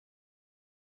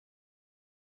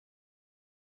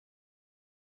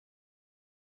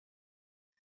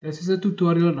This is a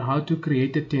tutorial on how to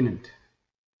create a tenant.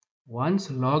 Once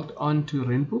logged on to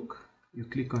RentBook, you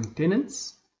click on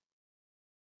Tenants,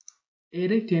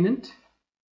 add a tenant,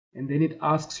 and then it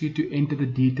asks you to enter the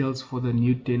details for the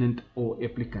new tenant or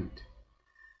applicant.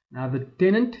 Now the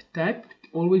tenant type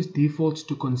always defaults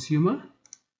to consumer,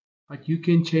 but you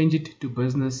can change it to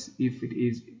business if it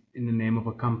is in the name of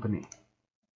a company.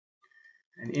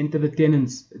 And enter the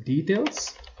tenant's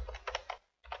details,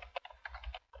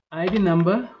 ID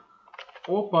number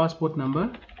or passport number,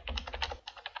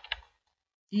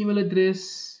 email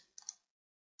address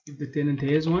if the tenant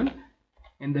has one.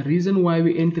 And the reason why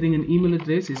we're entering an email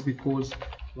address is because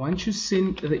once you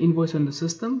send the invoice on the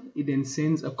system, it then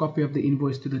sends a copy of the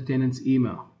invoice to the tenant's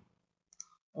email.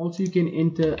 Also, you can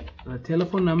enter the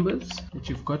telephone numbers that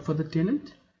you've got for the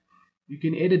tenant. You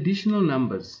can add additional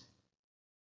numbers,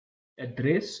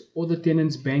 address, or the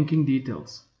tenant's banking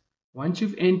details. Once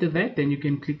you've entered that, then you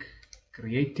can click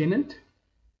Create Tenant.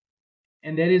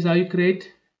 And that is how you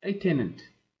create a tenant.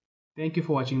 Thank you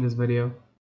for watching this video.